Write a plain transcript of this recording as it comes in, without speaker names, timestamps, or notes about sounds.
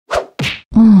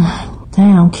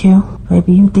Damn, Q.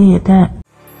 Baby, you did that.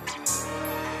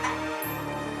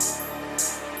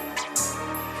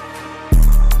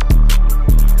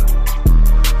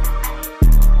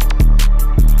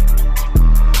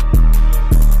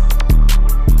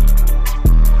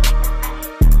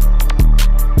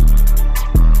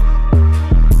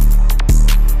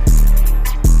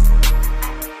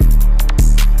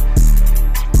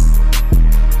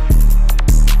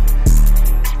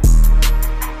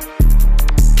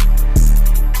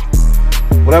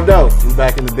 What up, though? We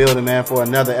back in the building, man, for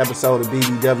another episode of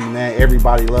BBW, man.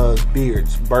 Everybody loves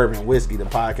beards, bourbon, whiskey, the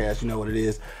podcast. You know what it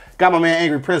is. Got my man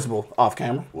Angry Principal off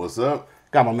camera. What's up?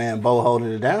 Got my man Bo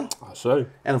holding it down. I say.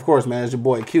 And, of course, man, it's your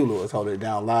boy Q Lewis holding it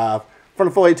down live from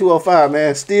the 48205,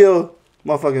 man. Still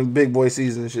motherfucking big boy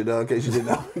season and shit, in case you didn't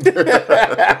know.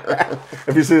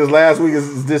 If you see this last week,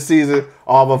 it's this season,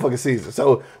 all motherfucking season.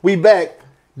 So we back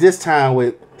this time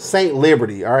with St.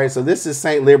 Liberty, all right? So this is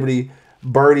St. Liberty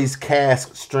Bertie's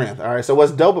Cask Strength. All right. So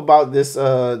what's dope about this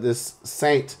this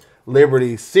St.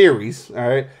 Liberty series, all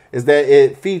right, is that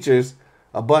it features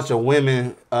a bunch of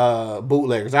women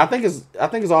bootleggers. I think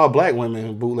it's all black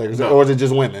women bootleggers, or is it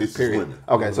just women? It's period. just women.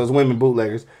 Okay, so it's women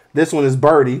bootleggers. This one is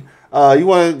Bertie. You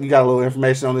got a little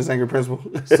information on this Angry Principal?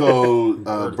 So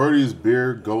Bertie's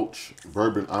Beer Gulch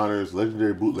Bourbon honors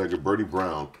legendary bootlegger Bertie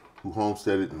Brown, who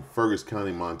homesteaded in Fergus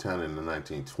County, Montana in the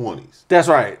 1920s. That's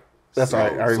right. That's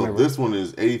right. I remember. So this one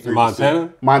is 83%.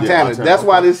 Montana. Yeah, That's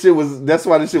why this shit was. That's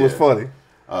why this shit was funny.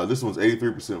 This one's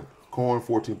 83% corn,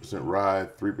 14% rye,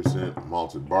 3%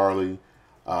 malted barley.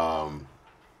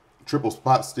 Triple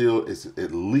spot still is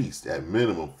at least at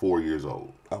minimum 4 years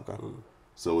old. Okay.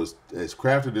 So it's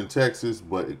crafted in Texas,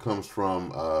 but it comes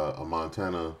from a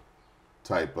Montana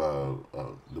type.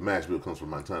 The mash bill comes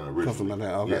from Montana originally. Comes from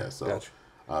Montana. Okay. Yeah. So. Gotcha.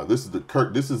 This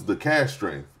is the cash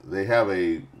strength. They have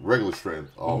a regular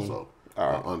strength also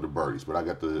under Bertie's, but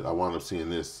I wound up seeing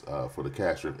this for the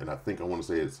cash strength, and I think I want to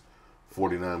say it's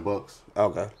 $49.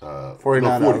 Okay.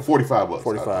 49. No, $45.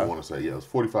 45. I want to say it was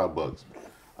 $45.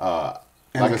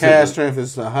 And like the cash strength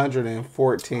is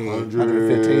 115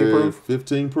 proof.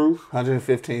 15 proof.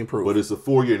 115 proof. But it's a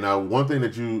 4 year. Now, one thing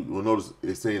that you will notice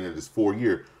is saying that it's 4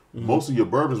 year. Most of your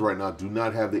bourbons right now do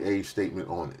not have the age statement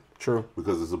on it. True.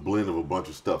 Because it's a blend of a bunch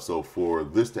of stuff. So for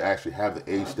this to actually have the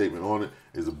age statement on it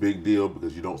is a big deal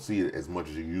because you don't see it as much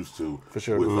as you used to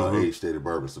with age stated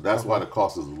bourbon. So that's why the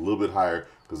cost is a little bit higher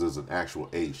because there's an actual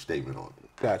age statement on it.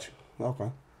 Gotcha.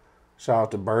 Okay. Shout out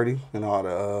to Bertie and all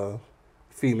the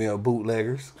female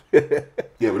bootleggers.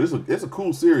 Yeah, but it's a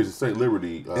cool series of St.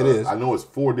 Liberty. It is. I know it's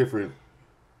 4 different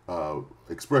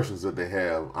expressions that they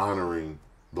have honoring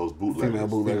those female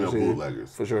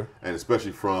bootleggers. For sure. And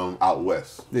especially from out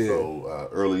west. Yeah. So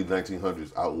early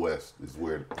 1900s out west is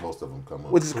where most of them come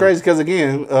up. Which is crazy because,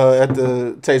 again, at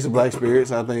the Taste of Black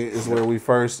Spirits, I think is where we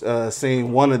first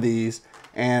seen one of these.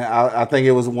 And I think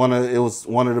it was one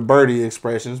of the Bertie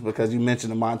expressions because you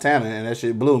mentioned the Montana and that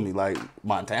shit blew me. Like,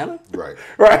 Montana? Right.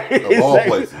 Right. Of all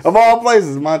places. Of all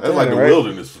places, Montana. That's like the right?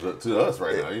 wilderness to us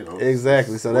right now, you know.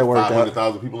 Exactly. So that worked out.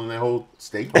 500,000 people in that whole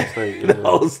state. The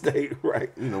whole state,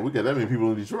 right. You know, we got that many people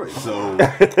in Detroit. So,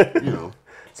 you know.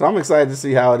 So I'm excited to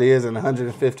see how it is in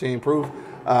 115 proof.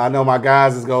 I know my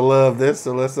guys is going to love this.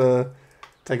 So let's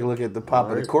take a look at the pop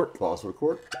of the cork. Pause for the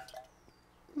cork.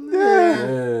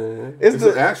 Yeah. It's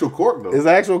an actual cork, though. It's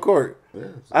actual cork. Yeah,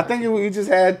 I think we just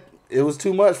had, it was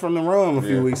too much from the rum a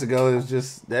few weeks ago. It was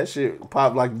just, that shit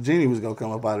popped like the genie was going to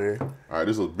come up out of there. All right,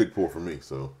 this was a big pour for me,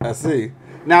 so. I see.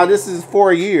 Now, this is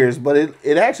 4 years, but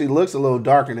it actually looks a little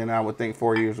darker than I would think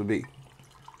 4 years would be.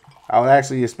 I would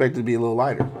actually expect it to be a little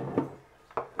lighter.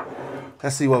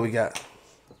 Let's see what we got.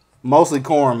 Mostly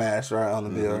corn mash, right, on the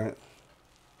bill, right?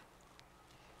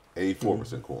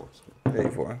 84% corns.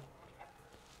 84.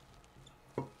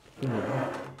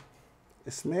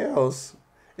 It smells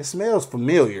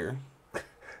familiar,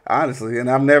 honestly, and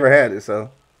I've never had it, so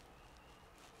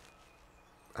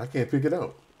I can't pick it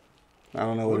out. I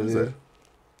don't know what it is. That?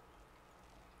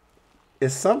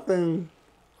 It's something.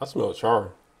 I smell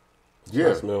char.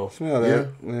 Yeah, Smell that.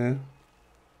 Yeah.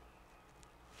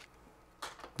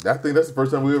 I think that's the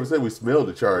first time we ever said we smelled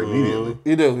the char immediately.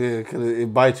 You do, yeah, because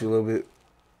it bites you a little bit.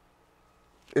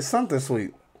 It's something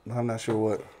sweet. I'm not sure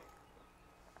what.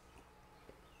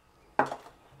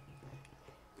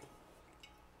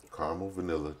 Caramel,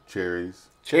 vanilla, cherries.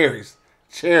 Cherries.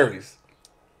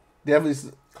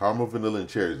 Definitely. Caramel, vanilla, and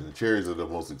cherries. And the cherries are the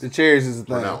most The cherries is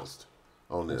the thing. pronounced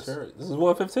on this. This is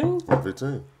 115?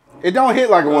 115. It don't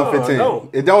hit like a 115.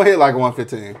 It don't hit like a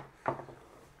 115.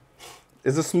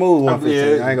 It's a smooth 115.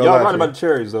 Yeah, I ain't gonna y'all lie right to about you. the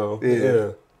cherries though.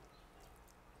 Yeah.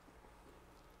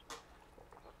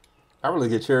 I really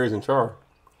get cherries and char.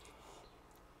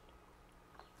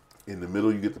 In the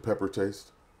middle, you get the pepper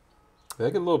taste. Yeah, I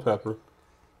get a little pepper.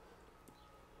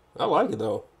 I like it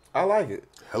though. I like it.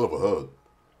 Hell of a hug.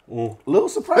 Little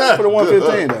surprise for the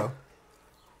 115 though.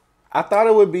 I thought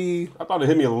it would be I thought it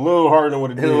hit me a little harder than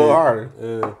what it did. a little harder.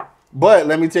 Yeah. But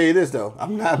let me tell you this though,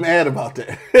 I'm not mad about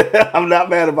that. I'm not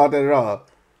mad about that at all.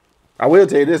 I will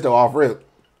tell you this though, off rip.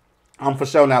 I'm for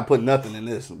sure not putting nothing in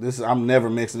this. I'm never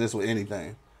mixing this with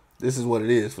anything. This is what it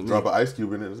is for me. Drop an ice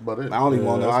cube in it. That's about it. I don't even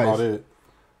want no that's ice. about it.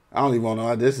 I don't even want no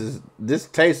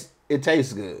ice. It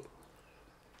tastes good.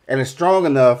 And it's strong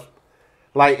enough.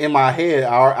 Like in my head,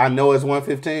 I know it's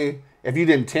 115. If you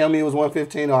didn't tell me it was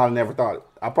 115, I'd never thought it.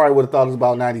 I probably would have thought it was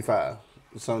about 95.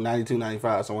 So 92,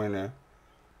 95, somewhere in there.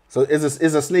 So it's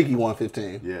a sneaky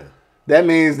 115. Yeah. That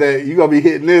means that you're going to be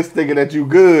hitting this thinking that you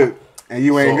good and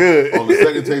you ain't good. On the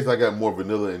second taste, I got more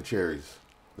vanilla and cherries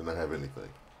than I have anything.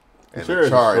 And the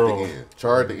char at the end.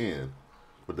 Char at the end.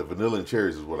 But the vanilla and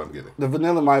cherries is what I'm getting. The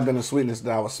vanilla might have been the sweetness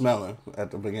that I was smelling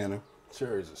at the beginning.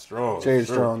 Cherries are strong. Cherry's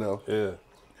strong though. Yeah.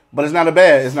 But it's not a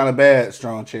bad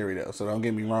strong cherry though. So don't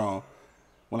get me wrong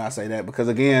when I say that, because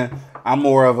again, I'm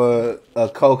more of a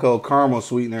cocoa caramel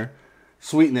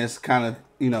sweetness kind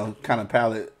of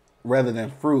palate rather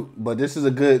than fruit. But this is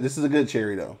a good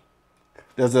cherry though.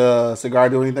 Does a cigar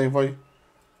do anything for you?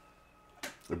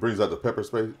 It brings out the pepper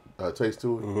taste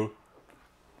to it. Mm-hmm.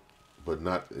 But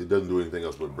it doesn't do anything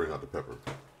else but bring out the pepper.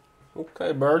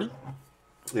 Okay, Bertie.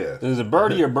 Yeah. Is it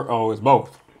Bertie or oh, it's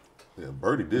both. Yeah,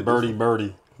 Bertie did Bertie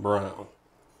Brown.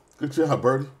 Good job,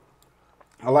 Bertie.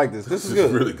 I like this. This is This good.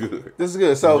 is really good. This is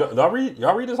good. So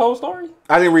Y'all read this whole story?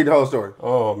 I didn't read the whole story.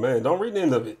 Oh man, don't read the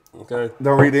end of it. Okay.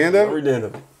 Don't read the end of Don't it? read the end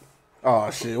of it. Oh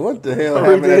shit! What the hell Don't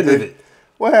read happened the at end of the it.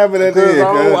 What happened at the Because end?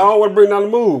 I don't want to bring down the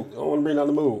mood. I don't want to bring down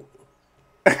the mood.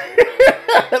 No,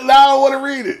 I don't want to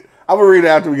read it. I'm gonna read it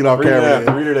after we get off Read it camera.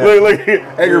 after, read it after. Look,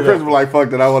 angry principal like fuck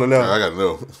that. I want to know. I gotta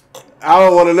know. I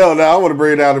don't want to know. Now I want to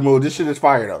bring it down the mood. This shit is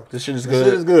fire though. This shit is good.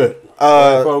 Shit is good.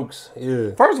 Right, folks.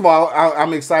 Yeah. First of all,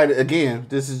 I'm excited. Again,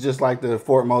 this is just like the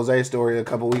Fort Mose story a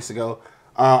couple weeks ago.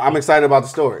 I'm excited about the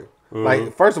story. Mm-hmm.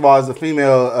 Like, first of all, as a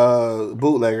female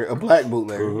bootlegger, a black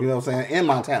bootlegger, you know what I'm saying, in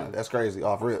Montana. That's crazy,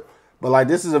 off rip. But like,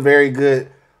 this is a very good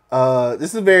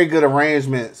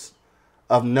arrangements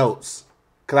of notes.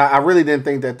 Cause I really didn't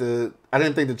think that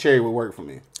the cherry would work for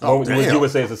me. Oh, damn. you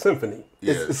would say it's a symphony.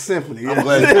 Yeah. It's a symphony. I'm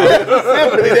glad.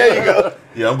 Symphony. There you go.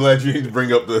 Yeah, I'm glad you didn't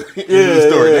bring up the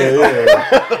story.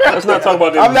 Yeah. Let's not talk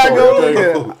about that. I'm not going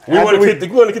okay? to. We want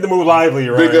to keep the mood lively,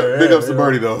 right? Big ups to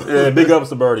Bertie though. Yeah, big ups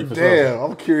to Bertie for sure. Damn,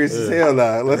 I'm curious as hell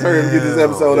now. Let's hurry up and get this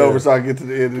episode over so I can get to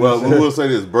the end of Well, this we shit. will say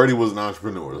this: Bertie was an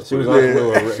entrepreneur. She was an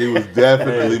entrepreneur. She was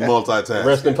definitely multitasking.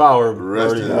 Rest in power,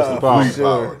 Rest Bertie. in Rest in power. complete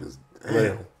power. 'Cause,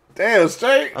 damn, Damn,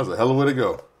 straight. that was a hell of a way to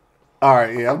go. All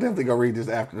right, yeah, I'm definitely gonna read this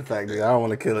after the fact. Nigga. I don't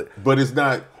want to kill it. But it's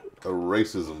not a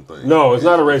racism thing. No, it's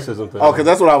not a racism thing. Oh, because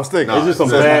that's what I was thinking. It's just some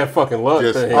Just bad fucking luck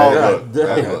Just thing. bad Oh, luck.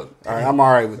 Bad damn. luck. All right, I'm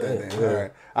all right with that. Then. All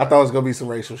right, I thought it was gonna be some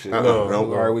racial shit. No. All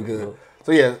right, we good.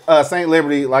 So yeah, Saint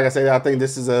Liberty. Like I said, I think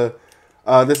this is a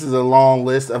long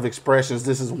list of expressions.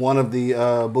 This is one of the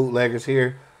bootleggers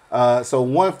here. So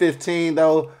 115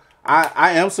 though,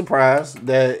 I am surprised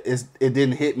that it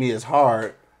didn't hit me as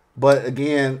hard. But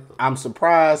again, I'm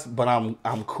surprised, but I'm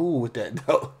cool with that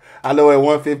though. I know at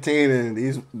 115 and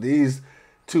these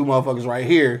two motherfuckers right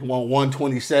here want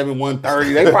 127,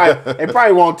 130. They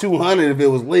probably want 200 if it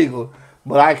was legal.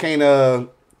 But I can't.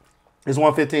 This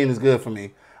 115 is good for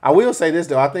me. I will say this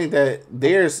though. I think that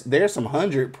there's some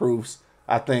 100 proofs.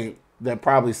 I think that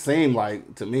probably seem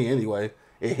like, to me anyway,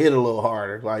 it hit a little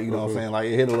harder. Like, you know what I'm saying? Like,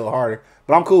 it hit a little harder.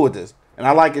 But I'm cool with this. And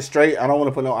I like it straight. I don't want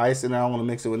to put no ice in it. I don't want to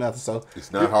mix it with nothing. So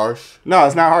It's not harsh. no,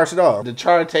 it's not harsh at all. The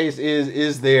char taste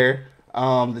is there.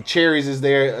 The cherries is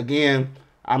there. Again,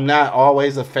 I'm not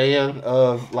always a fan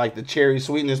of like the cherry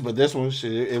sweetness, but this one,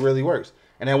 shit, it really works.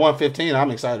 And at 115,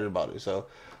 I'm excited about it. So,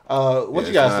 what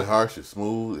you guys? It's not harsh. It's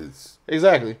smooth. It's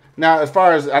Exactly. Now, as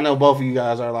far as I know, both of you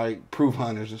guys are like proof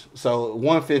hunters. So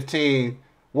 115,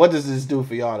 what does this do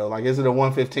for y'all though? Like, is it a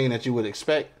 115 that you would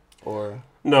expect, or?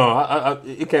 No,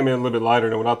 it came in a little bit lighter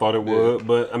than what I thought it would.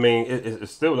 But I mean,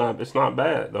 it's still not. It's not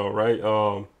bad though, right?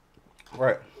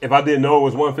 Right. If I didn't know it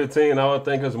was 115, I would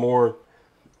think it's more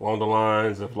along the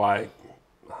lines of like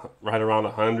right around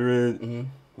 100,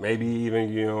 maybe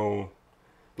even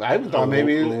I even thought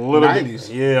maybe a in the little 90s.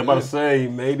 Bit, yeah, I'm about to say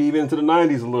maybe even into the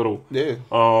 90s a little. Yeah.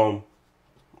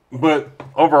 But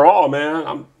overall,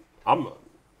 man, I'm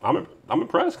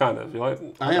impressed, kind of. I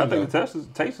think the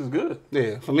taste is good.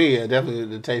 Yeah, for me, yeah, definitely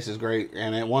the taste is great.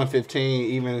 And at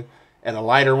 115, even at a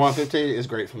lighter 115, it's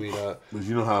great for me, dog. But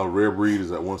you know how rare breed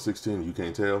is at 116 and you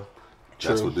can't tell?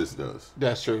 That's what this does.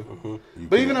 That's true. You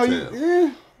But even though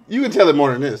can't you can tell it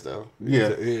more than this, though. Yeah.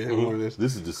 More than this.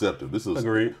 This is deceptive. This is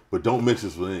Agreed. But don't mix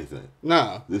this with anything.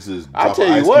 Nah. This is I'll drop tell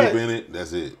an you ice what. cube in it.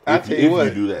 That's it. I'll tell you what.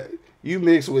 If you do that. You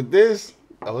mix with this,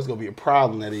 oh, it's gonna be a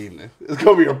problem that evening. It's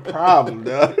gonna be a problem,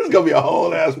 dog. It's gonna be a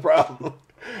whole ass problem.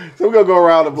 So we're gonna go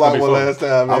around the block one last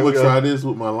time. Man. I'm gonna try this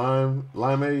with my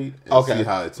limeade and see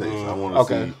how it tastes. I want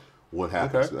to see what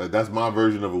happens. That's my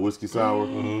version of a whiskey sour.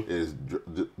 Is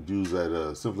use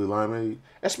that Simply Limeade,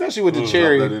 especially with the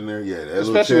cherry. Drop that in there, yeah.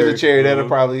 Especially with the cherry, that'll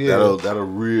probably that'll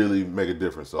really make a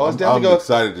difference. So I'm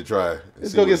excited to try.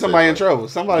 It's gonna get somebody in trouble.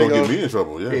 Somebody gonna get me in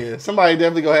trouble. Yeah. Somebody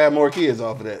definitely gonna have more kids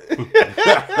off of that.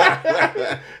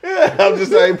 I'm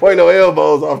just saying, point no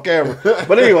elbows off camera.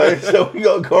 But anyway, so we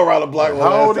gonna go around the block one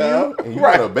last time. And you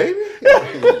got a baby?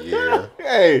 Yeah.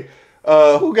 Hey.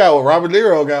 Who got one? Robert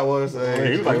Lero got one. So,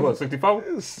 he was like, what,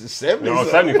 64? 70. No,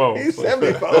 74. He's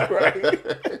 74, right?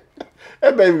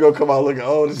 That baby gonna come out looking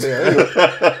old as hell.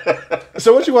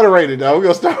 So what you want to rate it, dog? We're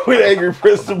gonna start with Angry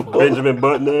Principal. Benjamin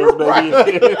Button-ass,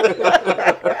 baby.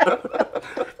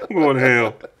 Going to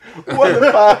hell.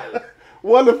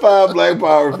 1 to 5 Black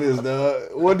Power Fist,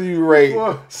 dog. What do you rate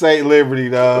St. Liberty,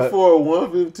 dog? For a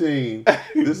 115,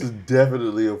 this is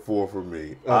definitely a 4 for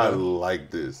me. I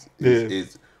like this.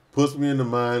 It puts me in the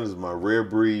mind as my rare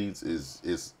breeds.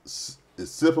 It's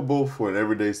sippable for an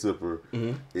everyday sipper.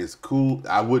 It's cool.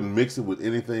 I wouldn't mix it with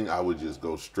anything. I would just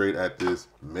go straight at this.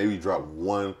 Maybe drop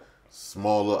one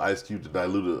small little ice cube to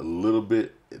dilute it a little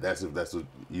bit. That's if that's what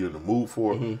you're in the mood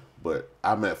for. But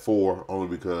I'm at 4 only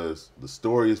because the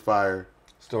story is fire.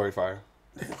 Story fire.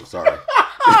 Sorry.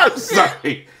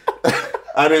 Sorry.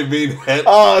 I didn't mean that.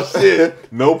 Oh,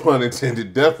 shit. No pun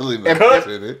intended. Definitely no pun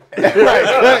intended. Right.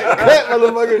 Cut,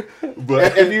 motherfucker.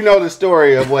 But if you know the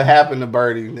story of what happened to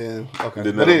Bertie, then okay.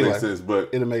 Then that'll make sense. But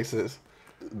it'll make sense.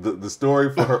 The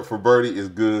story for Bertie is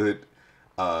good.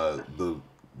 The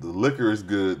liquor is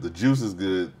good. The juice is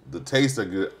good. The tastes are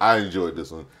good. I enjoyed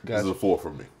this one. Gotcha. This is a 4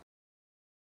 for me.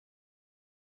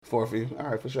 4 for you. All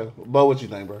right, for sure. Bo, what you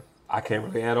think, bro? I can't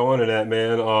really add on to that,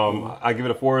 man. I give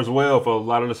it a 4 as well for a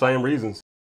lot of the same reasons.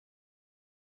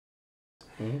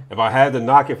 If I had to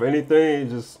knock it for anything,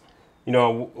 just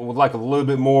would like a little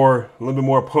bit more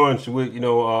punch with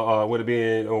with it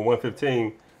being on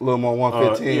 115. A little more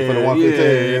 115 for the 115.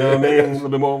 Yeah, you know what I mean? A little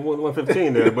bit more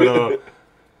 115 there, but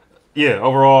yeah,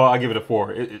 overall I give it a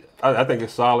 4. I think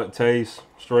it's solid taste,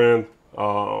 strength.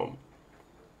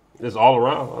 It's all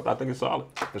around. I think it's solid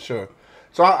for sure.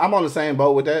 So I'm on the same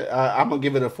boat with that. I'm gonna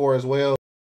give it a 4 as well.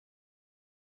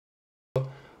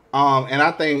 And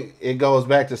I think it goes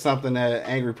back to something that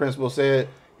Angry Principal said.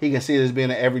 He can see it as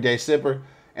being an everyday sipper,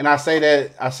 and I say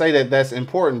that that's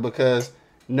important because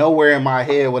nowhere in my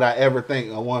head would I ever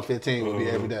think a 115 would be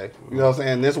every day. You know what I'm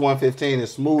saying? This 115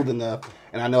 is smooth enough,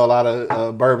 and I know a lot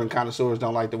of bourbon connoisseurs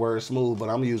don't like the word smooth, but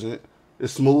I'm using it.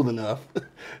 It's smooth enough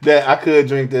that I could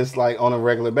drink this like on a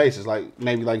regular basis, like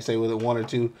maybe like you say with 1 or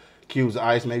 2 cubes of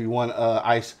ice, maybe 1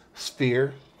 ice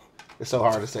sphere. It's so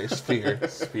hard to say sphere.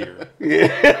 Sphere.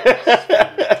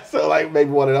 Yeah. So like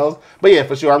maybe 1 of those. But yeah,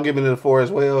 for sure, I'm giving it a 4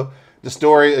 as well. The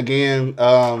story again,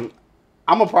 I'm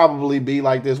gonna probably be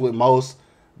like this with most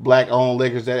black-owned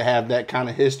liquors that have that kind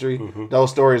of history.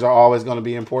 Those stories are always going to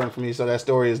be important for me. So that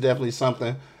story is definitely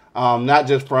something. Not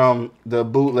just from the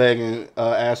bootlegging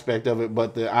aspect of it,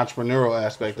 but the entrepreneurial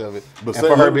aspect of it. But and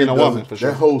for her being a woman, for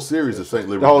sure. That whole series of St.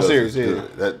 Liberty, the whole series, yeah.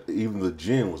 Good. That even the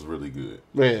gin was really good.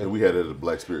 Yeah, and we had it at the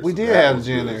Black Spirits. We did have the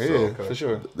gin there, yeah, for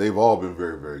sure. They've all been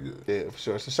very, very good. Yeah, for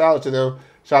sure. So shout out to them.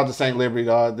 Shout out to St. Liberty,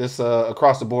 dog. This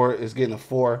across the board is getting a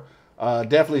 4.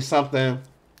 Definitely something.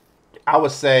 I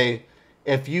would say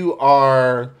if you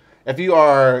are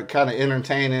kind of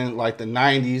entertaining like the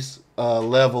 90s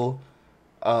level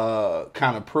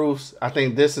kind of proofs, I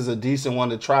think this is a decent one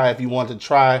to try if you want to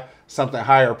try something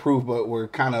higher proof, but we're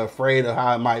kind of afraid of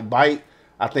how it might bite.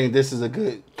 I think this is a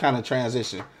good kind of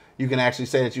transition. You can actually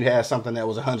say that you had something that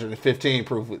was 115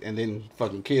 proof and then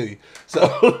fucking kill you.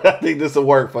 So I think this will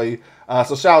work for you.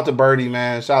 So shout out to Bertie,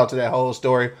 man. Shout out to that whole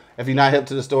story. If you're not hip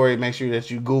to the story, make sure that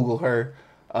you Google her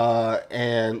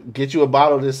and get you a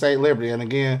bottle of this St. Liberty. And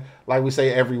again, like we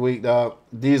say every week,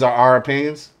 these are our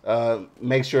opinions.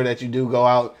 Make sure that you do go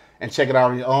out and check it out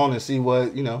on your own and see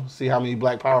what, see how many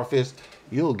Black Power Fists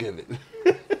you'll give it.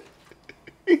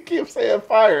 He keeps saying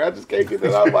fire. I just can't get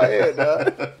that out of my head,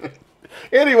 dog.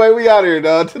 Anyway, we out here,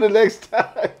 dog. Till the next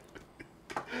time.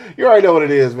 You already know what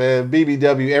it is, man.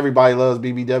 BBW. Everybody loves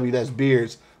BBW. That's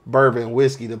beers, bourbon,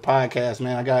 whiskey, the podcast,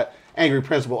 man. I got Angry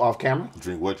Principal off camera.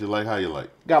 Drink what you like, how you like.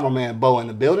 Got my man Bo in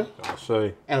the building. I'll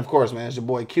say. And of course, man, it's your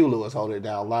boy Q Lewis holding it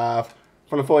down live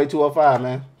from the 48205,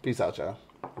 man. Peace out, y'all.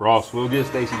 Ross, we'll get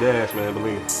Stacey Dash, man,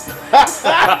 believe me. Stacey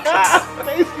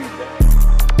Dash.